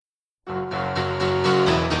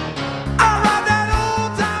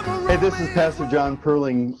this is Pastor John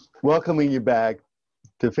Perling welcoming you back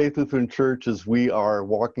to Faith Lutheran Church as we are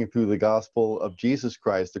walking through the gospel of Jesus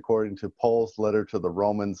Christ according to Paul's letter to the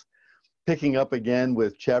Romans, picking up again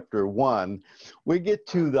with chapter 1. We get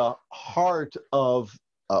to the heart of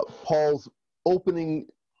Paul's opening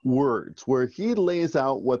words, where he lays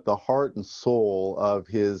out what the heart and soul of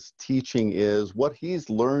his teaching is, what he's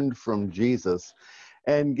learned from Jesus,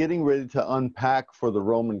 and getting ready to unpack for the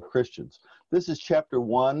Roman Christians. This is chapter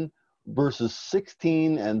 1, verses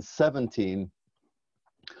 16 and 17.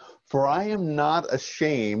 For I am not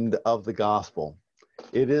ashamed of the gospel.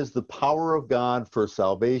 It is the power of God for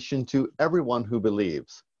salvation to everyone who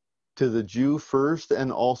believes, to the Jew first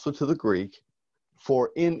and also to the Greek. For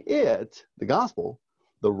in it, the gospel,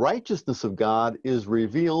 the righteousness of God is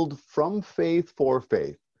revealed from faith for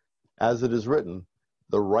faith. As it is written,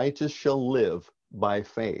 the righteous shall live by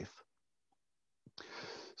faith.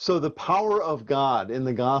 So the power of God in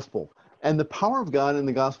the gospel, and the power of God in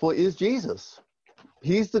the gospel is Jesus.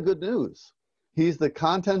 He's the good news. He's the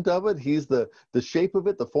content of it. He's the shape of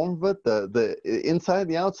it, the form of it, the inside,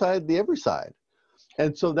 the outside, the every side.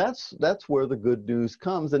 And so that's where the good news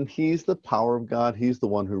comes. And he's the power of God. He's the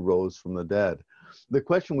one who rose from the dead. The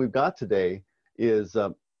question we've got today is,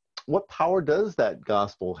 what power does that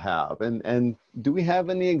gospel have? And do we have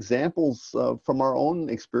any examples from our own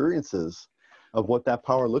experiences of what that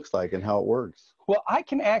power looks like and how it works? Well, I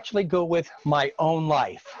can actually go with my own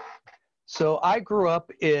life. So I grew up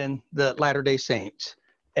in the Latter-day Saints,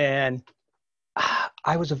 and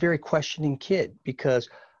I was a very questioning kid because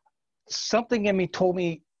something in me told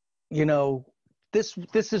me, this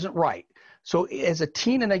isn't right. So as a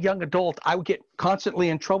teen and a young adult, I would get constantly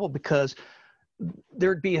in trouble because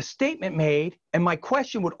there'd be a statement made, and my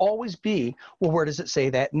question would always be, well, where does it say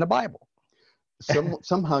that in the Bible?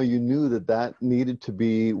 Somehow you knew that needed to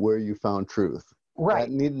be where you found truth. Right.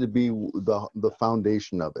 That needed to be the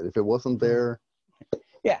foundation of it. If it wasn't there.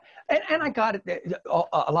 Yeah. And I got it.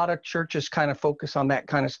 A lot of churches kind of focus on that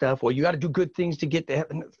kind of stuff. Well, you got to do good things to get to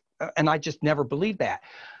heaven. And I just never believed that.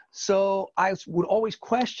 So I would always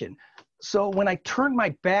question. So when I turned my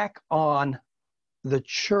back on the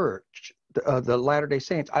church, the Latter-day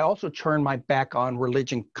Saints, I also turned my back on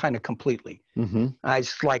religion kind of completely. Mm-hmm. I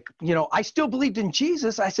was like, I still believed in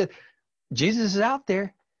Jesus. I said, Jesus is out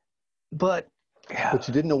there, but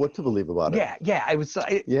you didn't know what to believe about it. Yeah. I was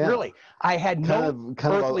really. I had no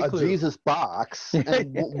earthly clue. Jesus box.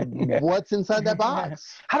 And what's inside that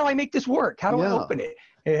box? How do I make this work? How do I open it?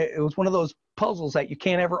 It was one of those puzzles that you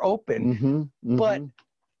can't ever open. Mm-hmm, mm-hmm. But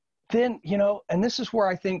then, and this is where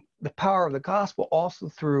I think the power of the gospel also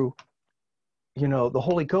through, the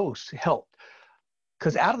Holy Ghost helped.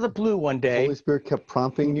 Because out of the blue one day. The Holy Spirit kept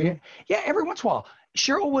prompting you? Yeah, every once in a while.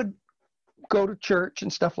 Cheryl would go to church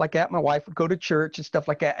and stuff like that. My wife would go to church and stuff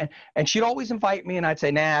like that. And she'd always invite me, and I'd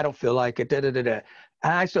say, nah, I don't feel like it.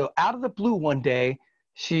 And so out of the blue one day,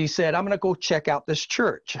 she said, I'm going to go check out this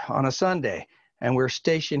church on a Sunday. And we're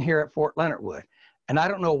stationed here at Fort Leonard Wood. And I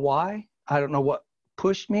don't know why. I don't know what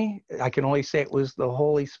pushed me. I can only say it was the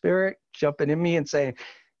Holy Spirit jumping in me and saying,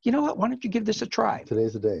 you know what, why don't you give this a try?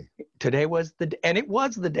 Today's the day. Today was the day. And it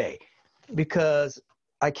was the day because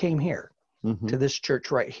I came here to this church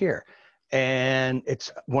right here. And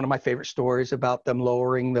it's one of my favorite stories about them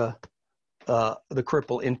lowering the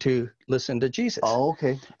cripple into listen to Jesus. Oh,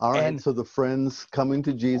 okay. All right. And so the friends coming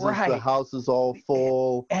to Jesus, the house is all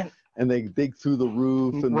full, and they dig through the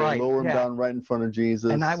roof and they lower him down right in front of Jesus.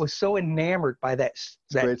 And I was so enamored by that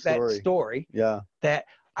story that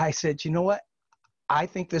I said, you know what? I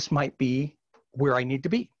think this might be where I need to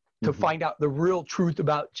be to find out the real truth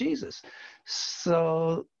about Jesus.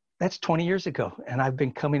 So that's 20 years ago, and I've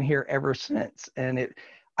been coming here ever since. And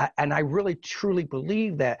I really truly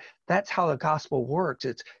believe that that's how the gospel works.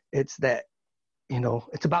 It's that,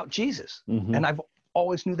 it's about Jesus. Mm-hmm. And I've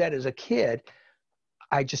always knew that as a kid.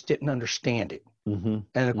 I just didn't understand it. Mm-hmm.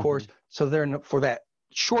 And of course, so then for that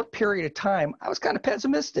short period of time, I was kind of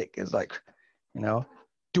pessimistic. It's like,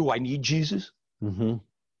 do I need Jesus? Mm-hmm.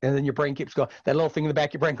 And then your brain keeps going. That little thing in the back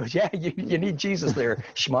of your brain goes, yeah, you need Jesus there,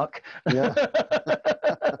 schmuck. Yeah.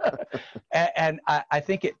 and I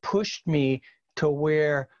think it pushed me to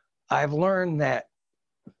where I've learned that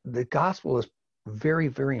the gospel is very,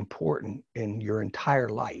 very important in your entire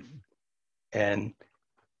life. And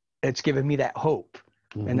it's given me that hope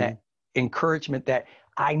and that encouragement that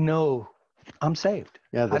I know I'm saved.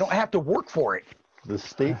 Yeah, I don't have to work for it. The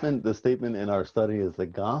statement in our study is the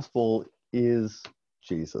gospel is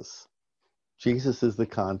Jesus. Jesus is the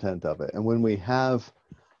content of it. And when we have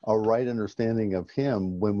a right understanding of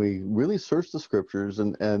him, when we really search the scriptures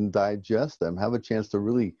and digest them, have a chance to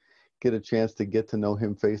really get a chance to get to know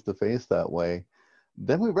him face to face that way,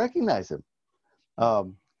 then we recognize him.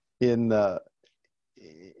 When the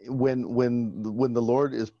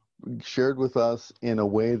Lord is shared with us in a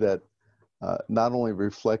way that not only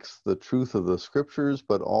reflects the truth of the scriptures,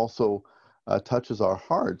 but also touches our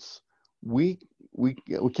hearts, we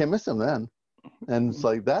can't miss him then. And it's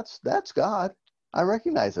like, that's God. I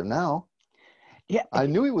recognize him now. Yeah, I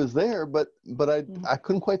knew he was there, but I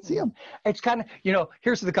couldn't quite see him. It's kind of,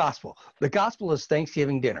 here's the gospel. The gospel is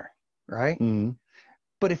Thanksgiving dinner, right? Mm-hmm.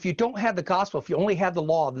 But if you don't have the gospel, if you only have the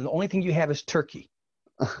law, then the only thing you have is turkey.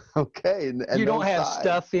 Okay. And you don't have side.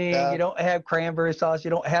 stuffing. Yeah. You don't have cranberry sauce.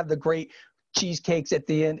 You don't have the great cheesecakes at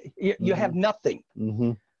the end. You have nothing.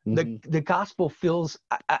 Mm-hmm. Mm-hmm. The gospel fills,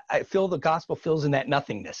 I feel the gospel fills in that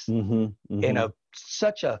nothingness in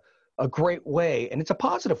such a great way. And it's a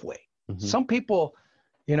positive way. Mm-hmm. Some people,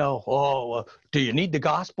 do you need the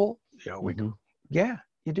gospel? Yeah,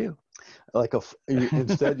 you do. Like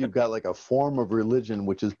instead you've got like a form of religion,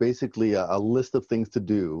 which is basically a list of things to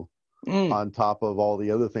do on top of all the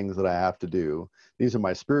other things that I have to do. This is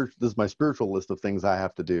my spiritual list of things I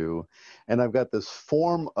have to do. And I've got this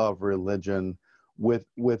form of religion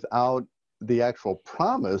without the actual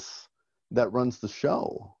promise that runs the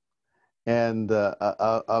show. And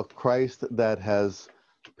a Christ that has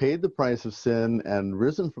paid the price of sin and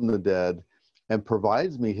risen from the dead and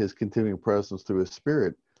provides me his continuing presence through his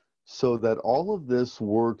Spirit, so that all of this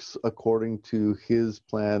works according to his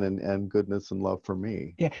plan and goodness and love for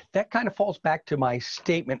me. Yeah, that kind of falls back to my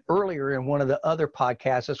statement earlier in one of the other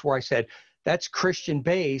podcasts where I said that's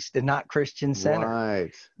Christian-based and not Christian-centered.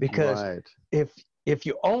 Right. Because if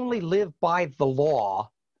you only live by the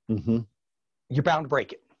law, you're bound to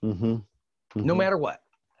break it. No matter what.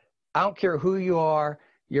 I don't care who you are,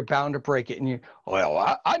 you're bound to break it. And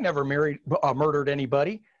I never murdered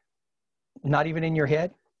anybody. Not even in your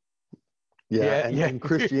head. And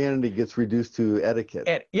Christianity gets reduced to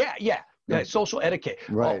etiquette. Social etiquette.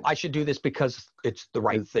 Right. Oh, I should do this because it's the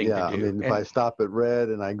right thing to do. I mean, if I stop at red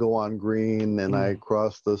and I go on green and I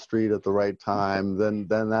cross the street at the right time, then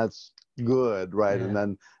that's good, right? Yeah.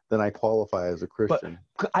 And then I qualify as a Christian.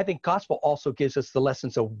 But I think gospel also gives us the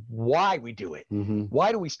lessons of why we do it.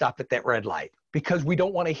 Why do we stop at that red light? Because we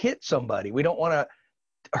don't want to hit somebody. We don't want to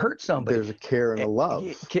hurt somebody. There's a care and a love.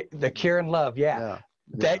 The care and love,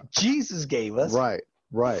 that Jesus gave us.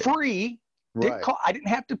 Right. Free. I didn't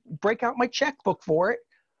have to break out my checkbook for it.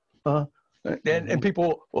 And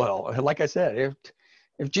people, well, like I said,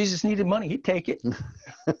 if Jesus needed money, he'd take it.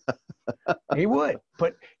 He would,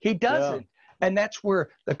 but he doesn't. Yeah. And that's where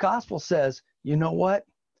the gospel says, you know what?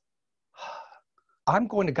 I'm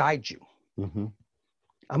going to guide you. I'm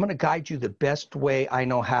going to guide you the best way I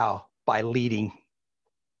know how, by leading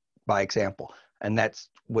by example. And that's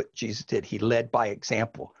what Jesus did. He led by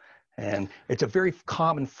example. And it's a very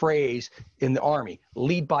common phrase in the army,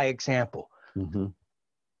 lead by example.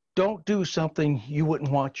 Don't do something you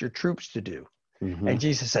wouldn't want your troops to do. And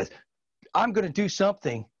Jesus says, I'm going to do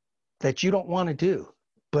something that you don't want to do,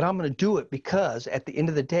 but I'm going to do it because at the end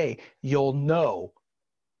of the day, you'll know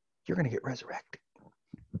you're going to get resurrected.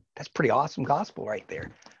 That's pretty awesome gospel right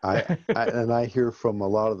there. I hear from a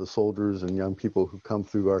lot of the soldiers and young people who come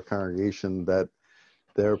through our congregation that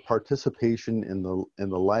their participation in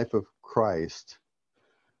the life of Christ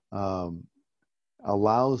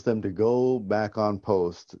allows them to go back on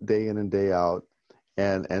post day in and day out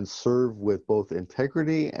and serve with both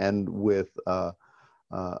integrity and with a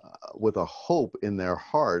hope in their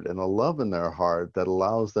heart and a love in their heart that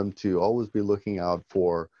allows them to always be looking out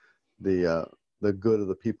for the good of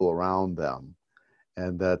the people around them,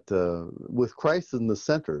 and that with Christ in the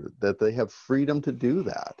center, that they have freedom to do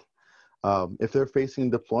that. If they're facing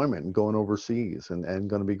deployment and going overseas and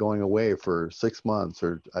going to be going away for 6 months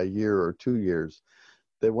or a year or 2 years,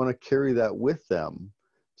 they want to carry that with them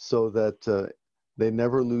so that they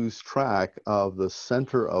never lose track of the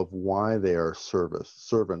center of why they are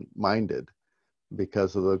servant-minded,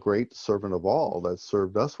 because of the great servant of all that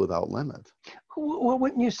served us without limit. Well,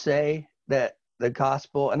 wouldn't you say that the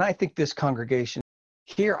gospel, and I think this congregation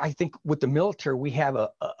here, I think with the military, we have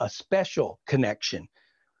a special connection,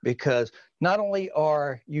 because not only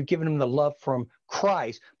are you giving them the love from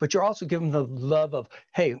Christ, but you're also giving them the love of,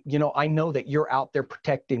 hey, I know that you're out there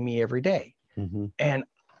protecting me every day. And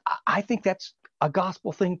I think that's a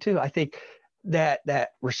gospel thing too. I think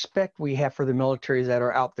that respect we have for the militaries that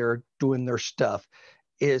are out there doing their stuff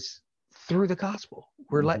is through the gospel.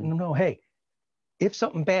 We're letting them know, hey, if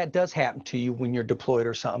something bad does happen to you when you're deployed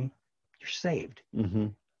or something, you're saved.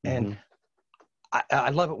 And I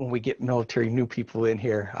love it when we get new people in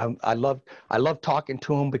here. I love talking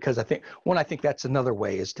to them, because I think that's another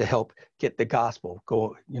way is to help get the gospel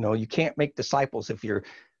go. You can't make disciples if you're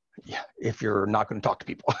not going to talk to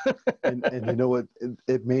people. and you know what?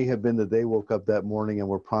 It may have been that they woke up that morning and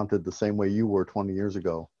were prompted the same way you were 20 years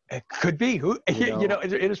ago. It could be.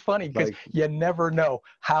 It is funny, because you never know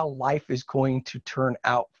how life is going to turn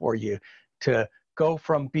out for you, to go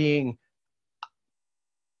from being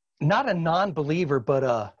not a non-believer, but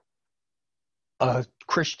a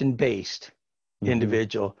Christian-based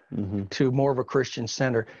individual to more of a Christian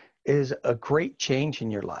center is a great change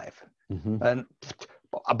in your life. And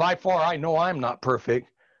by far, I know I'm not perfect,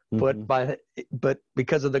 but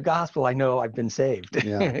because of the gospel, I know I've been saved.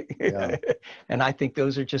 Yeah. And I think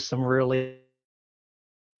those are just some really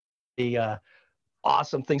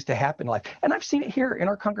awesome things to happen in life. And I've seen it here in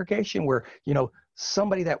our congregation where,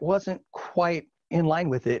 somebody that wasn't quite in line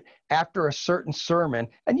with it, after a certain sermon,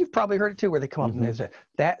 and you've probably heard it too, where they come up and they say,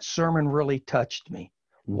 that sermon really touched me.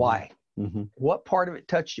 Why? What part of it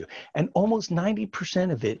touched you? And almost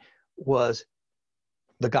 90% of it was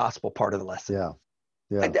the gospel part of the lesson.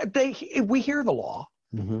 We hear the law,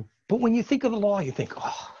 but when you think of the law, you think,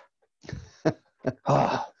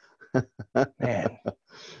 man,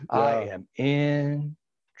 I am in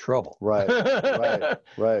trouble. Right.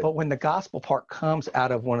 But when the gospel part comes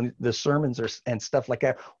out of one of the sermons and stuff like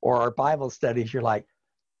that, or our Bible studies, you're like,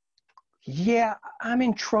 yeah, I'm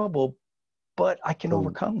in trouble, but I can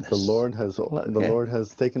overcome this. The Lord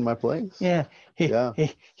has taken my place. Yeah.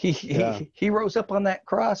 He rose up on that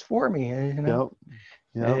cross for me.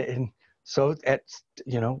 And so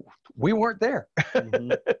we weren't there.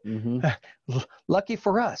 Lucky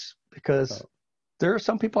for us, because there are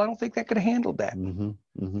some people I don't think that could have handled that.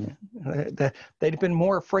 They'd have been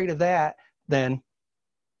more afraid of that than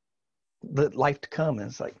the life to come. And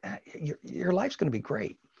it's like, your life's going to be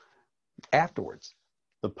great afterwards.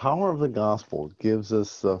 The power of the gospel gives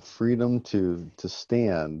us freedom to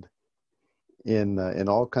stand in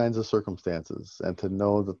all kinds of circumstances, and to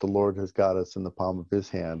know that the Lord has got us in the palm of his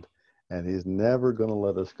hand, and he's never going to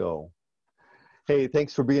let us go. Hey,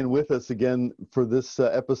 thanks for being with us again for this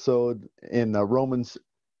episode in Romans,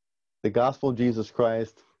 the gospel of Jesus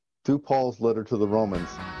Christ through Paul's letter to the Romans.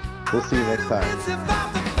 We'll see you next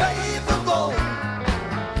time.